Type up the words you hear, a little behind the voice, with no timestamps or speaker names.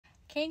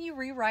Can you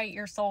rewrite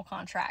your soul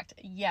contract?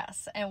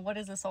 Yes. And what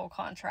is a soul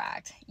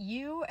contract?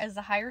 You, as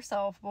the higher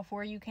self,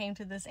 before you came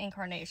to this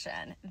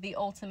incarnation, the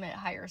ultimate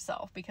higher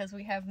self, because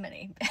we have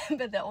many,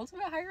 but the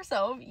ultimate higher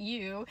self,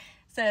 you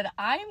said,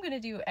 I am going to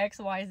do X,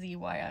 Y, Z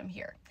while I'm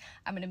here.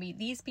 I'm going to meet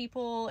these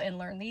people and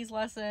learn these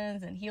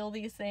lessons and heal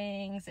these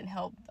things and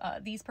help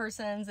these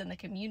persons in the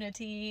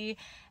community.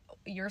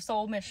 Your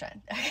soul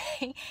mission.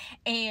 Okay.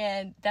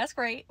 And that's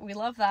great. We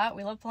love that.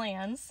 We love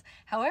plans.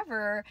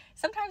 However,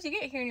 sometimes you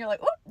get here and you're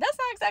like, oh, that's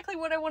not exactly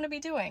what I want to be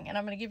doing. And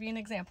I'm going to give you an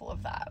example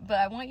of that. But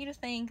I want you to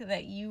think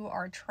that you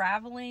are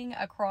traveling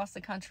across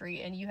the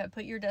country and you have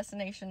put your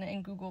destination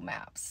in Google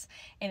Maps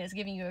and it's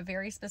giving you a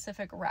very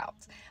specific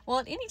route. Well,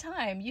 at any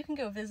time you can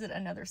go visit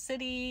another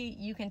city.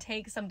 You can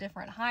take some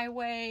different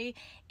highway.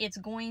 It's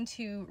going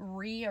to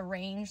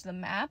rearrange the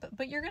map,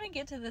 but you're going to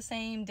get to the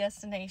same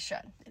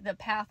destination. The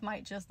path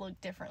might just look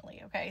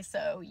differently. Okay,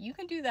 so you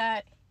can do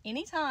that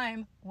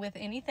anytime with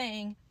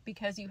anything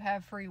because you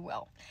have free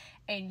will,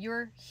 and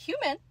your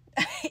human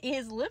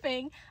is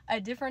living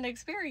a different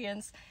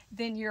experience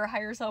than your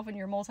higher self and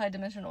your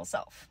multidimensional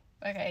self.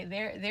 Okay,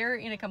 they're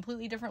in a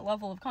completely different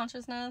level of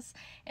consciousness,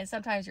 and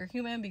sometimes your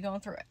human be going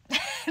through it.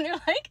 And they're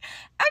like,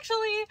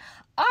 actually,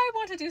 I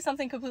want to do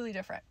something completely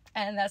different.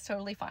 And that's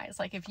totally fine. It's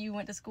like if you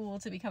went to school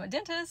to become a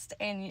dentist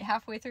and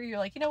halfway through you're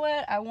like, you know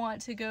what, I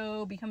want to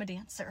go become a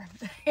dancer.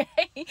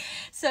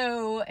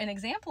 So an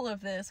example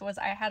of this was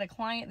I had a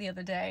client the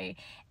other day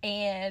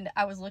and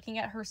I was looking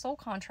at her soul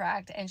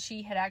contract, and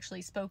she had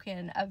actually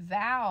spoken a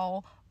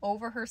vow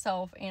over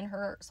herself in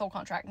her soul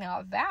contract.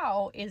 Now, a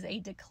vow is a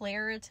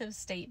declarative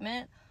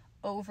statement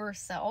over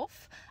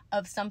self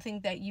of something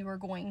that you are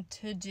going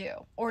to do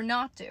or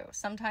not do.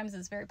 Sometimes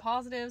it's very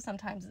positive,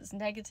 sometimes it's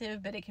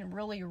negative, but it can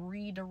really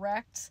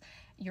redirect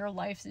your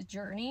life's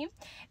journey.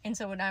 And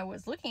so when I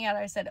was looking at it,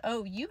 I said,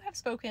 oh, you have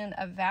spoken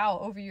a vow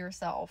over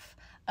yourself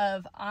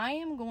of, I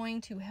am going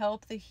to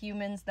help the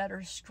humans that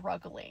are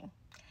struggling.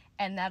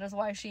 And that is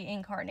why she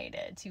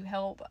incarnated, to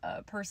help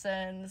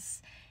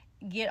persons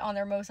get on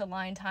their most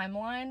aligned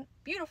timeline.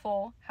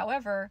 Beautiful.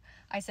 However,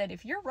 I said,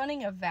 if you're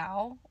running a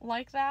vow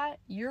like that,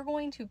 you're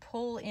going to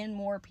pull in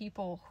more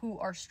people who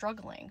are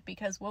struggling,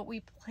 because what we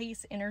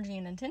place energy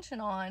and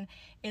intention on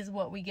is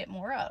what we get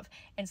more of.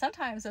 And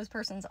sometimes those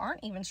persons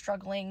aren't even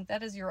struggling.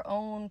 That is your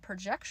own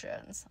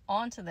projections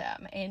onto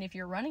them. And if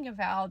you're running a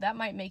vow, that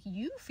might make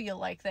you feel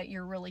like that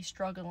you're really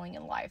struggling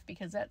in life,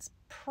 because that's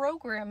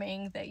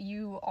programming that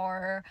you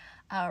are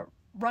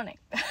running.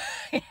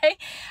 Okay?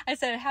 I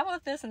said, how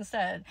about this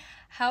instead?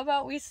 How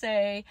about we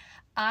say,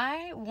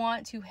 I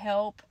want to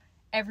help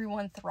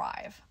everyone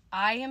thrive.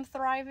 I am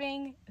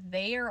thriving.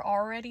 They are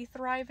already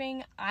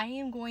thriving. I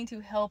am going to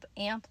help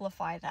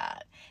amplify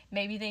that.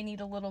 Maybe they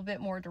need a little bit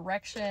more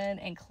direction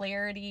and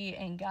clarity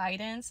and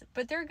guidance,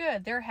 but they're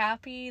good. They're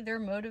happy. They're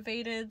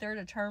motivated. They're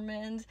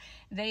determined.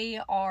 They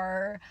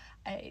are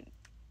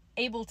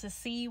able to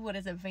see what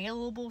is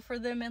available for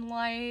them in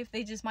life.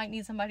 They just might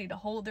need somebody to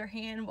hold their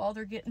hand while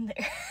they're getting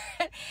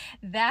there.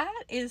 That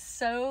is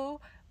so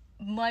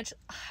much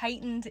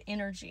heightened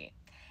energy.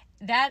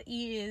 That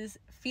is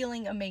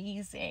feeling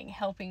amazing,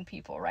 helping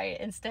people, right?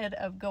 Instead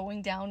of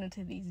going down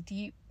into these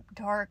deep,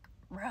 dark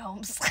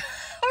realms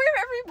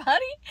where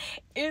everybody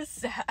is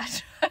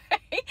sad.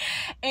 Right?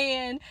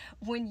 And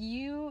when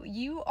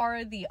you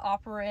are the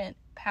operant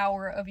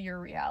power of your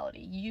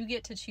reality, you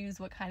get to choose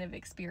what kind of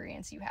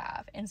experience you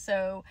have. And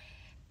so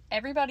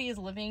everybody is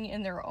living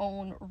in their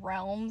own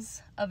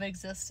realms of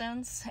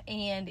existence.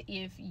 And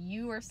if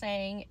you are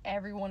saying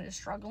everyone is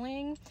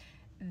struggling,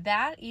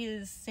 that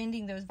is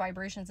sending those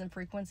vibrations and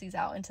frequencies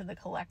out into the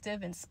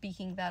collective and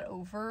speaking that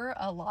over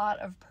a lot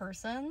of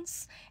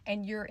persons,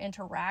 and you're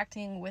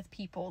interacting with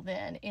people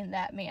then in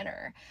that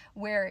manner.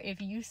 Where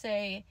if you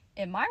say,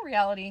 in my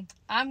reality,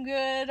 I'm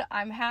good,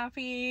 I'm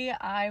happy,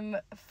 I'm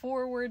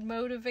forward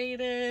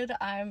motivated,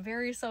 I'm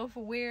very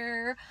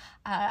self-aware,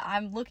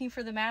 I'm looking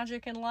for the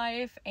magic in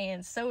life,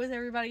 and so is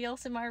everybody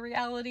else in my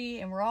reality,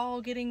 and we're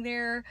all getting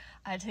there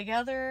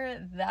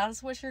together,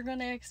 that's what you're going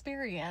to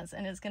experience.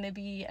 And it's going to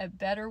be a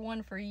better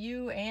one for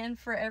you and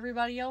for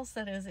everybody else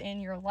that is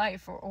in your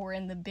life, or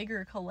in the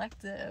bigger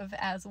collective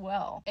as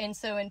well. And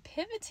so in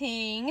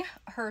pivoting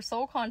her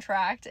soul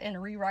contract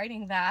and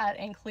rewriting that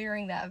and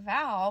clearing that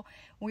vow,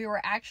 we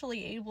were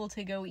actually able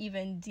to go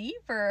even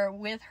deeper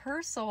with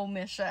her soul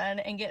mission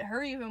and get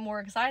her even more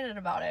excited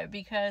about it,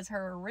 because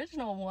her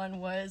original one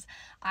was,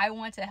 I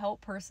want to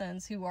help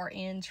persons who are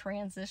in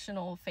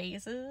transitional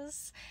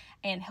phases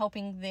and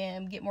helping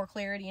them get more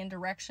clarity and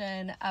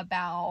direction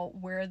about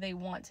where they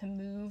want to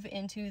move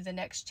into the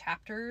next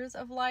chapters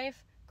of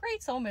life.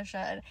 Great soul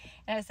mission.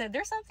 And I said,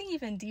 there's something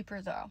even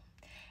deeper though.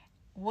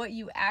 What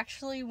you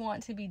actually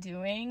want to be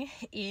doing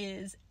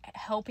is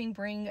helping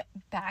bring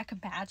back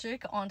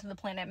magic onto the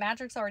planet.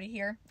 Magic's already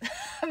here,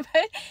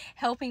 but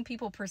helping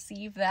people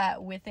perceive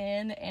that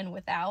within and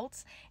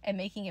without, and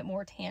making it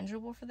more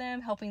tangible for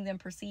them, helping them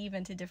perceive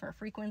into different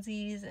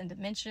frequencies and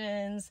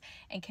dimensions,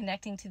 and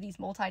connecting to these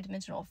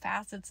multidimensional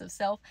facets of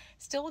self,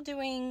 still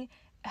doing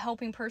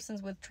helping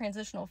persons with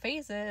transitional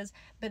phases,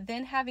 but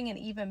then having an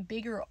even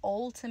bigger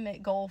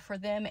ultimate goal for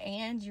them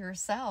and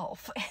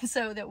yourself, and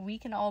so that we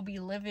can all be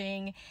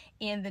living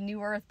in the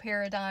new earth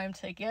paradigm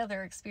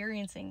together,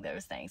 experiencing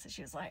those things. And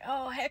she was like,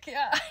 oh heck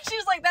yeah. She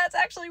was like, that's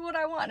actually what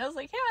I want. I was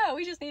like, yeah,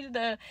 we just needed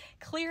to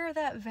clear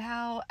that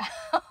vow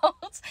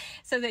out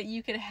so that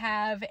you could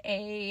have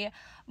a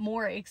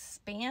more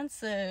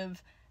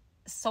expansive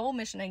soul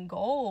mission and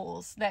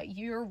goals that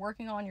you're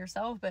working on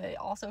yourself, but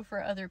also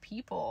for other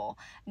people,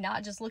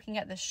 not just looking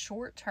at the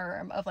short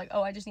term of like,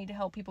 oh, I just need to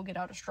help people get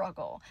out of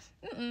struggle.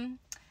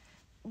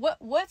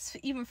 What's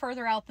even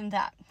further out than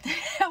that?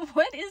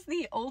 What is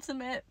the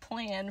ultimate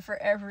plan for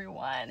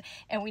everyone?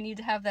 And we need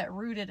to have that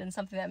rooted in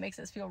something that makes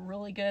us feel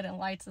really good and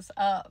lights us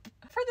up.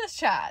 For this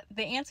chat,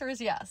 the answer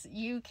is yes.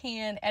 You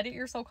can edit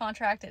your soul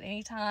contract at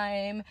any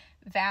time.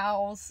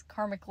 Vows,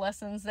 karmic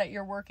lessons that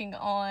you're working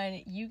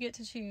on, you get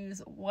to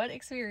choose what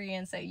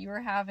experience that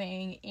you're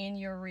having in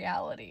your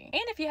reality.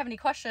 And if you have any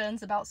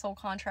questions about soul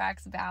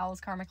contracts,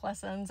 vows, karmic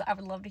lessons, I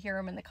would love to hear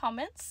them in the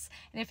comments.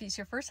 And if it's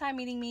your first time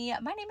meeting me,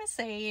 my name is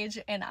Sage,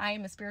 and I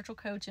am a spiritual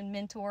coach and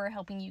mentor,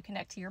 helping you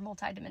connect to your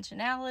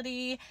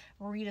multidimensionality,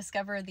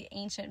 rediscover the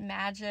ancient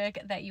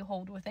magic that you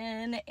hold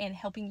within, and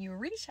helping you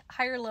reach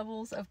higher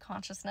levels of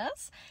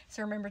consciousness.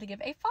 So remember to give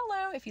a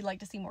follow if you'd like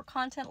to see more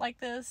content like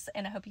this,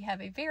 and I hope you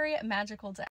have a very magical day.